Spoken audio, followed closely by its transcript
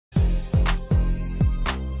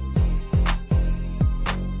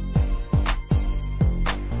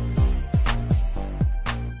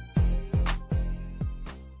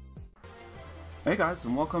Hey guys,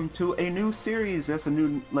 and welcome to a new series. It's a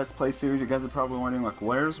new Let's Play series. You guys are probably wondering, like,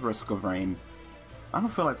 where's Risk of Rain? I don't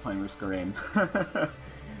feel like playing Risk of Rain.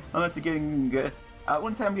 Unless you're getting good. I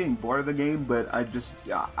wouldn't say I'm getting bored of the game, but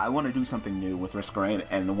I want to do something new with Risk of Rain,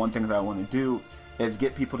 and the one thing that I want to do is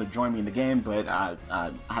get people to join me in the game, but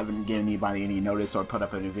I haven't given anybody any notice or put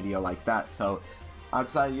up any video like that, so I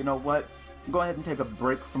decided, you know what, go ahead and take a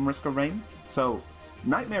break from Risk of Rain. So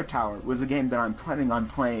Knightmare Tower was a game that I was planning on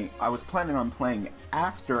playing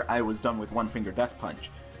after I was done with One Finger Death Punch.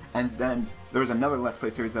 And then there was another Let's Play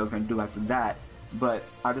series that I was going to do after that, but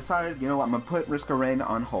I decided, you know what, I'm going to put Risk of Rain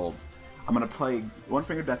on hold. I'm going to play One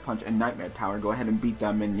Finger Death Punch and Knightmare Tower, go ahead and beat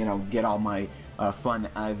them and, you know, get all my fun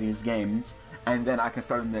out of these games. And then I can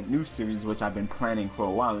start in that new series, which I've been planning for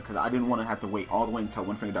a while, because I didn't want to have to wait all the way until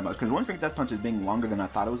One Finger Death Punch, because One Finger Death Punch is being longer than I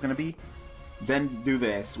thought it was going to be. Then do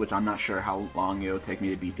this, which I'm not sure how long it'll take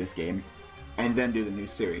me to beat this game, and then do the new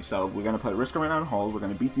series. So we're going to put Risk of Rain on hold, we're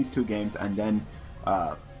going to beat these two games, and then,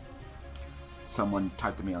 someone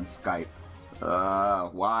typed to me on Skype.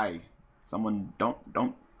 Why? Someone,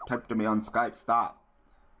 don't type to me on Skype, stop.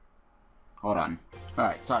 Hold on.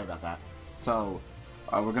 Alright, sorry about that. So,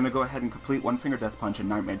 we're going to go ahead and complete One Finger Death Punch and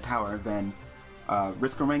Knightmare Tower, then,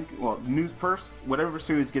 Risk of Rain, well, first, whatever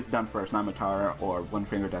series gets done first, Knightmare Tower or One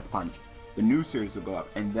Finger Death Punch, the new series will go up,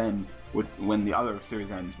 and then when the other series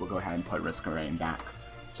ends, we'll go ahead and put Risk of Rain back.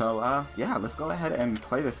 So, yeah, let's go ahead and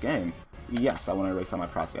play this game. Yes, I want to erase all my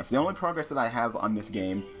progress. The only progress that I have on this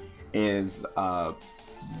game is,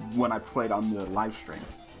 when I played on the live stream,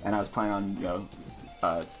 and I was planning on, you know,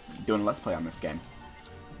 doing a Let's Play on this game.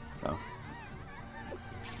 So,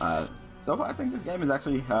 so I think this game is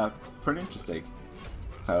actually, pretty interesting.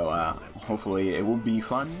 So, hopefully it will be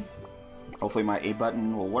fun. Hopefully my A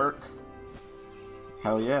button will work.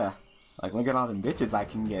 Hell yeah. Like, look at all the bitches I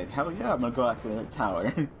can get. Hell yeah, I'm gonna go after the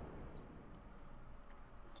tower.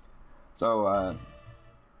 So,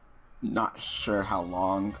 not sure how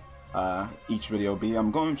long each video will be.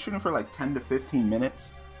 I'm shooting for like 10 to 15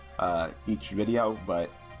 minutes each video, but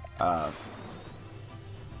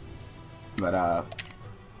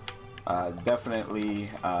definitely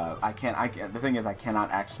the thing is I cannot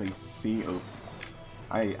actually see. Ooh,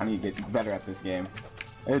 I need to get better at this game.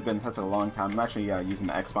 It's been such a long time. I'm actually using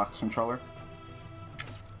the Xbox controller,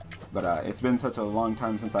 but it's been such a long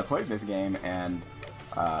time since I played this game, and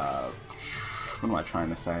what am I trying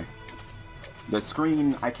to say? The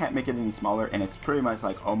screen, I can't make it any smaller, and it's pretty much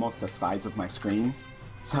like almost the size of my screen,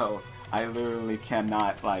 so I literally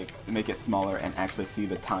cannot like make it smaller and actually see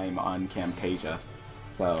the time on Camtasia.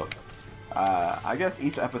 So I guess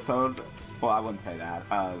each episode, well, I wouldn't say that.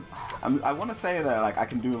 I want to say that like I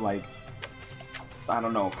can do like, I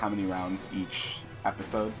don't know how many rounds each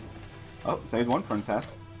episode. Oh, saved one princess.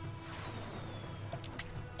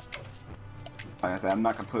 Like I said, I'm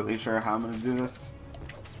not completely sure how I'm gonna do this.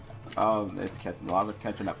 Oh, it's lava's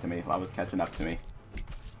catching up to me. Lava's catching up to me,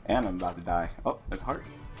 and I'm about to die. Oh, there's a heart.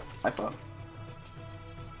 I fell.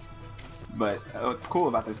 But what's cool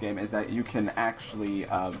about this game is that you can actually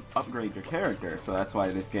upgrade your character, so that's why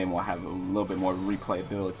this game will have a little bit more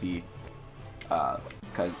replayability.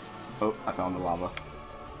 Because, oh, I fell in the lava.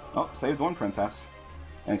 Oh, saved one princess.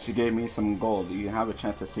 And she gave me some gold. You have a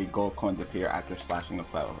chance to see gold coins appear after slashing a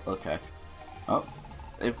foe. Okay. Oh,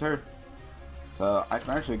 saved her. So I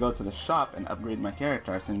can actually go to the shop and upgrade my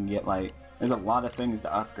character. I can get like, there's a lot of things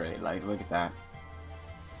to upgrade. Like, look at that.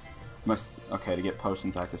 Okay, to get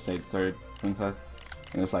potions I have to save third princess.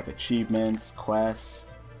 And there's like achievements, quests.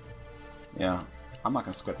 Yeah, I'm not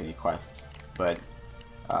gonna skip any quests, but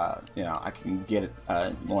you know, I can get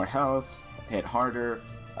more health, hit harder,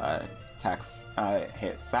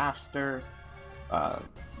 hit faster, you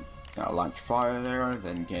know, launch farther,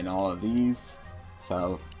 then gain all of these.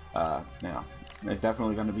 So yeah, there's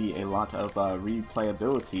definitely going to be a lot of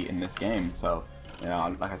replayability in this game. So, you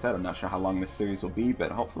know, like I said, I'm not sure how long this series will be,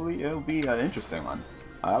 but hopefully it'll be an interesting one.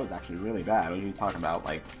 That was actually really bad. What are you talking about?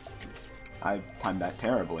 Like, I timed that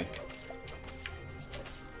terribly.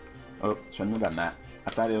 Oh, shouldn't have done that. I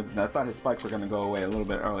thought his spikes were going to go away a little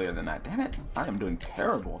bit earlier than that. Damn it! I am doing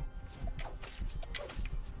terrible.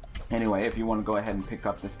 Anyway, if you want to go ahead and pick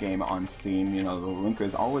up this game on Steam, you know, the link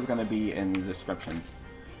is always going to be in the description.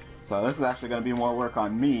 So this is actually going to be more work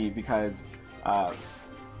on me, because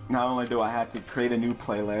not only do I have to create a new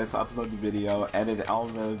playlist, upload the video, edit all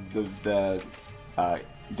the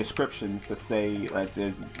descriptions to say that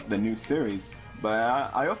there's the new series, but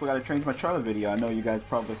I also got to change my trailer video. I know you guys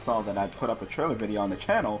probably saw that I put up a trailer video on the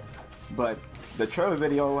channel, but the trailer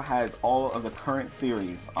video has all of the current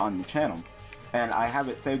series on the channel. and I have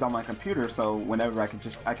it saved on my computer, so whenever I can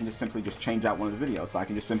just simply just change out one of the videos. So I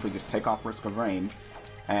can just simply just take off Risk of Rain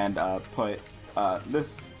and put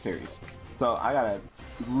this series. So I gotta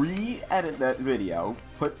re-edit that video,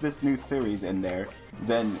 put this new series in there,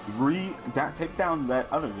 then take down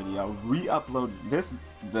that other video, re-upload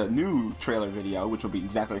the new trailer video, which will be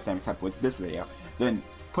exactly the same except with this video, then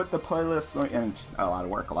put the playlist, and a lot of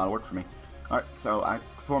work for me. Alright, so I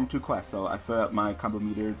performed 2 quests. So I fill up my combo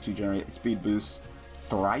meter to generate a speed boost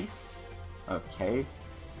thrice. Okay.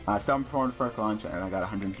 I still performed first launch and I got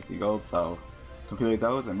 150 gold, so completed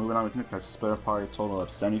those and moving on with new quests. Split apart a total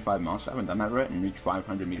of 75 miles. I haven't done that right, and reach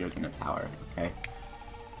 500 meters in the tower. Okay.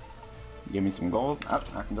 Give me some gold. Oh,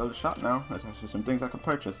 I can go to the shop now. There's actually some things I can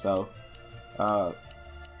purchase, so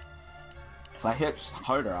if I hit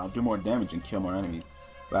harder, I'll do more damage and kill more enemies.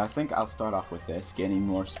 But I think I'll start off with this, gaining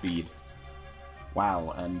more speed.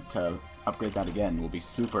 Wow, and to upgrade that again will be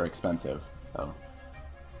super expensive.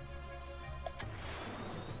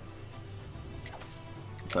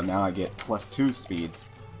 So now I get +2 speed,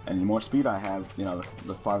 and the more speed I have, you know,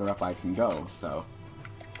 the farther up I can go. So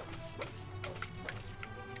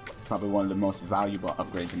it's probably one of the most valuable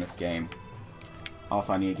upgrades in this game.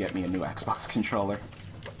 Also, I need to get me a new Xbox controller,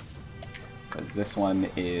 because this one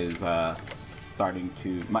is starting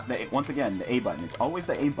to once again, the A button. It's always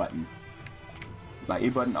the A button. My A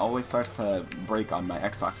button always starts to break on my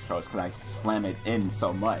Xbox controllers because I slam it in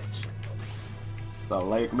so much. So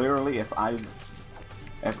like literally, if I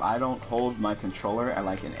don't hold my controller at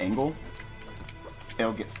like an angle,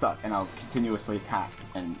 it'll get stuck and I'll continuously tap.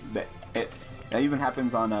 And that even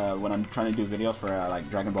happens on when I'm trying to do videos for like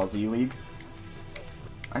Dragon Ball Z League.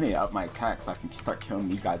 I need to up my attack so I can start killing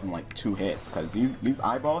these guys in like 2 hits, because these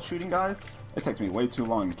eyeball shooting guys, it takes me way too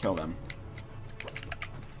long to kill them.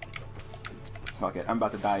 Fuck it, I'm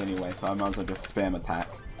about to die anyway, so I might as well just spam attack.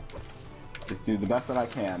 Just do the best that I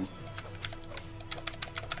can.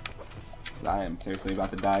 I am seriously about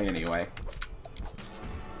to die anyway.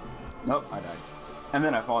 Nope, I died. And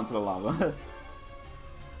then I fall into the lava.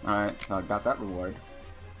 Alright, so I got that reward.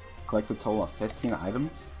 Collect a total of 15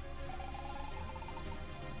 items.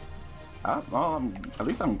 Well, at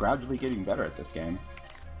least I'm gradually getting better at this game.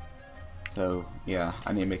 So, yeah,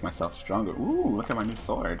 I need to make myself stronger. Ooh, look at my new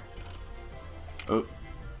sword. Oop.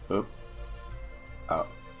 Oop. Oh,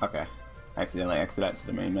 okay. I accidentally exited to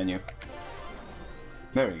the main menu.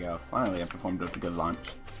 There we go. Finally, I performed a good launch.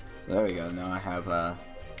 So there we go. Now I have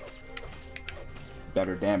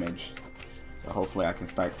better damage. So hopefully I can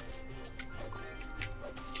start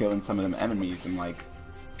killing some of them enemies in like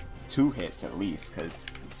 2 hits at least, because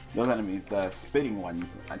those enemies, the spitting ones,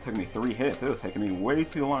 it took me 3 hits. It was taking me way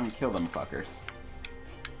too long to kill them fuckers.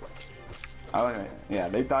 Oh, yeah,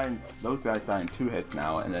 those guys die in 2 hits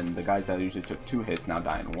now, and then the guys that usually took 2 hits now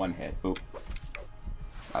die in 1 hit. Oop.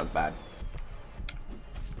 That was bad.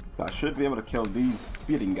 So I should be able to kill these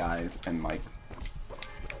speeding guys in like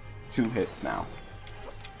 2 hits now.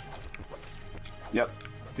 Yep,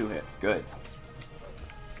 2 hits, good.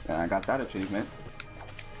 And I got that achievement.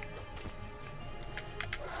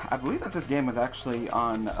 I believe that this game was actually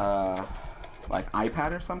on like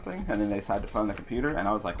iPad or something, and then they decided to put it on the computer, and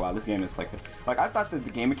I was like, wow, this game is like I thought that the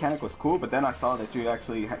game mechanic was cool, but then I saw that you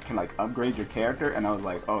actually can like upgrade your character, and I was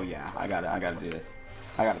like, oh yeah, I gotta do this.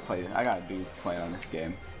 I gotta play on this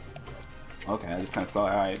game. Okay, I just kind of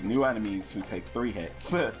thought, alright, new enemies who take 3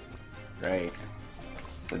 hits. Great.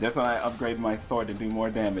 So just when I upgrade my sword to do more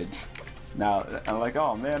damage. Now, I'm like,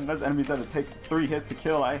 oh man, those enemies that take 3 hits to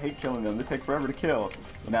kill, I hate killing them, they take forever to kill.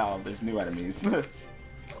 But now, there's new enemies.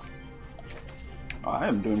 Oh, I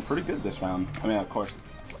am doing pretty good this round. I mean, of course,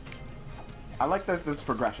 I like that this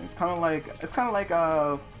progression. It's kind of like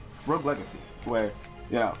Rogue Legacy, where,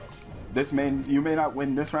 you know, you may not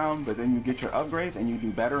win this round, but then you get your upgrades and you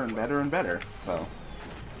do better and better and better. So,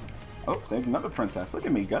 oh, saved another princess. Look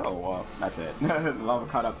at me go. Well, that's it. The lava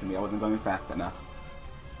caught up to me. I wasn't going fast enough.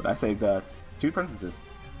 But I saved 2 princesses.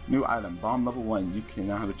 New item, bomb level 1. You can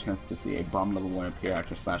now have a chance to see a bomb level 1 appear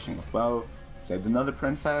after slashing with bow. Saved another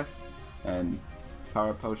princess, and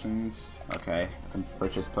power potions. Okay, I can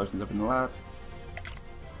purchase potions up in the lab.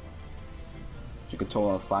 You can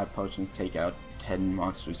total of 5 potions, take out 10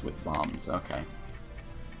 monsters with bombs. Okay.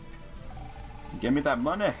 Give me that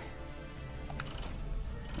money!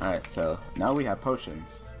 Alright, so now we have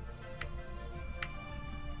potions.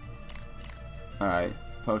 Alright,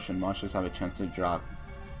 potion. Monsters have a chance to drop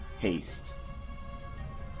haste.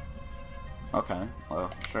 Okay, well,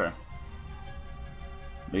 sure.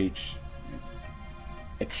 Leech.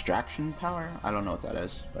 Extraction power? I don't know what that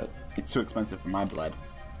is, but it's too expensive for my blood.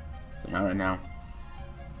 So not right now.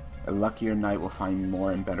 A luckier knight will find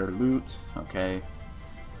more and better loot. Okay.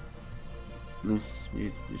 Lose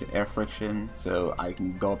speed due to air friction, so I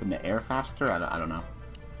can go up in the air faster? I don't know.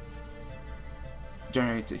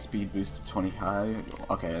 Generates a speed boost of 20 high.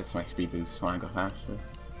 Okay, that's my speed boost when I go faster.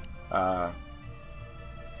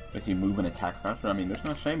 If you move and attack faster, I mean, there's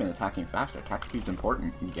no shame in attacking faster. Attack speed's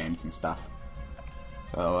important in games and stuff.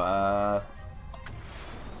 So,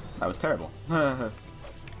 that was terrible.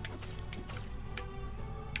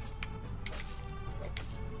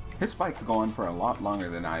 His spikes go on for a lot longer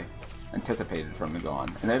than I anticipated for him to go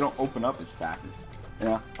on. And they don't open up as fast as, you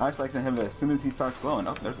know, I expected him to, as soon as he starts glowing,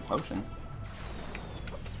 oh, there's a potion.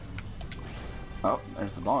 Oh,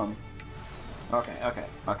 there's the bomb. Okay.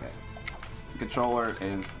 The controller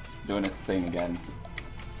is doing its thing again.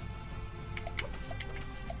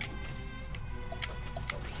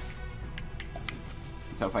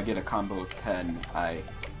 So if I get a combo of 10, I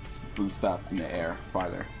boost up in the air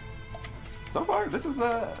farther. So far, this is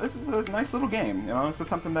a nice little game. You know, this is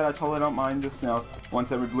something that I totally don't mind. Just, you know,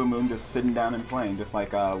 once every blue moon, just sitting down and playing, just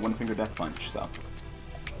like One Finger Death Punch. So,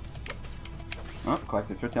 oh,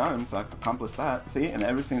 collected 50 items, so I've accomplished that. See, and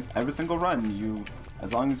every single run, you,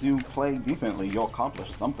 as long as you play decently, you'll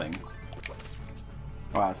accomplish something.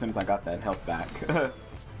 Wow, as soon as I got that health back. Oh,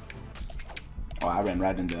 I ran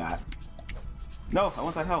right into that. No, I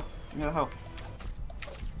want that health. Give me that health.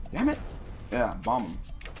 Damn it! Yeah, bomb him.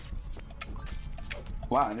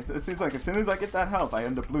 Wow, and it seems like as soon as I get that health, I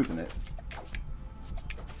end up losing it.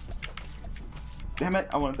 Damn it,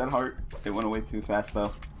 I wanted that heart. It went away too fast,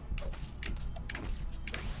 though.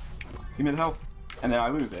 Give me the health. And then I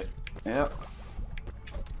lose it. Yep.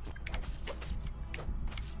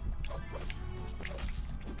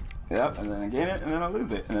 Yep, and then I gain it, and then I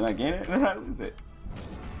lose it. And then I gain it, and then I lose it.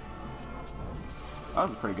 That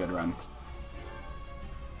was a pretty good run.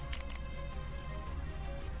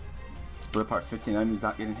 Split apart 15 enemies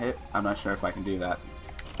not getting hit. I'm not sure if I can do that.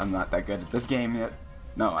 I'm not that good at this game yet.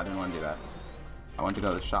 No, I didn't want to do that. I want to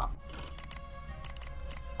go to the shop.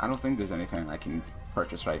 I don't think there's anything I can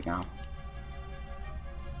purchase right now.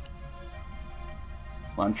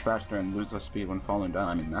 Launch faster and lose less speed when falling down.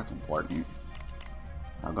 I mean, that's important.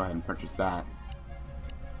 I'll go ahead and purchase that.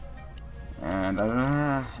 And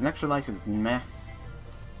an extra life is meh.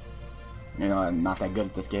 You know, I'm not that good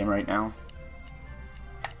at this game right now.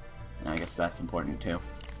 And I guess that's important too.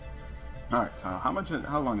 Alright, so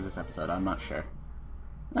how long is this episode? I'm not sure.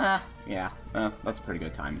 Yeah, that's a pretty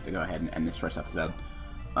good time to go ahead and end this first episode.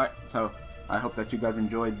 Alright, so I hope that you guys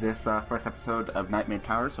enjoyed this first episode of Knightmare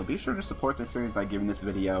Tower, so be sure to support this series by giving this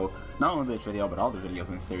video, not only this video, but all the videos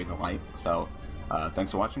in the series a like. So,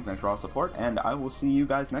 thanks for watching, thanks for all the support, and I will see you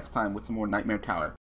guys next time with some more Knightmare Tower.